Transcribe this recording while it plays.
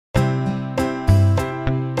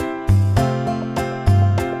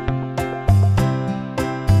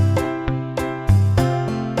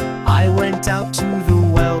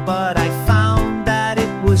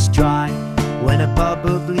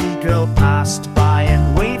passed by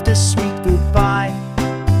and waved a sweet goodbye.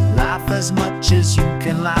 Laugh as much as you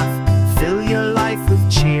can laugh, fill your life with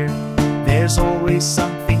cheer. There's always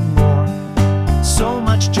something more, so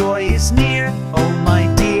much joy is near. Oh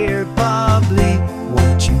my dear Bubbly,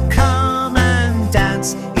 won't you come and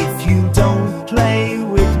dance? If you don't play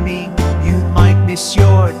with me, you might miss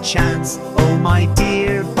your chance. Oh my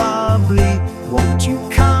dear Bubbly, won't you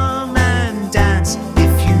come and dance?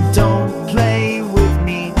 If you don't play with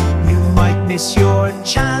me, you might miss your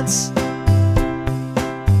chance.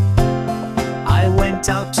 I went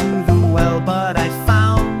out to the well, but I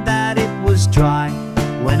found that it was dry.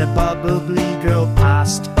 When a bubbly girl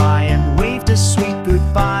passed by and waved a sweet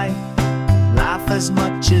goodbye. Laugh as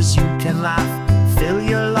much as you can laugh, fill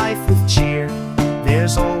your life with cheer.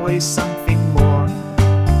 There's always something more,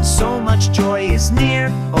 so much joy is near.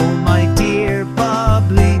 Oh my dear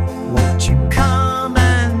Bubbly, won't you come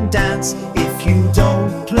and dance?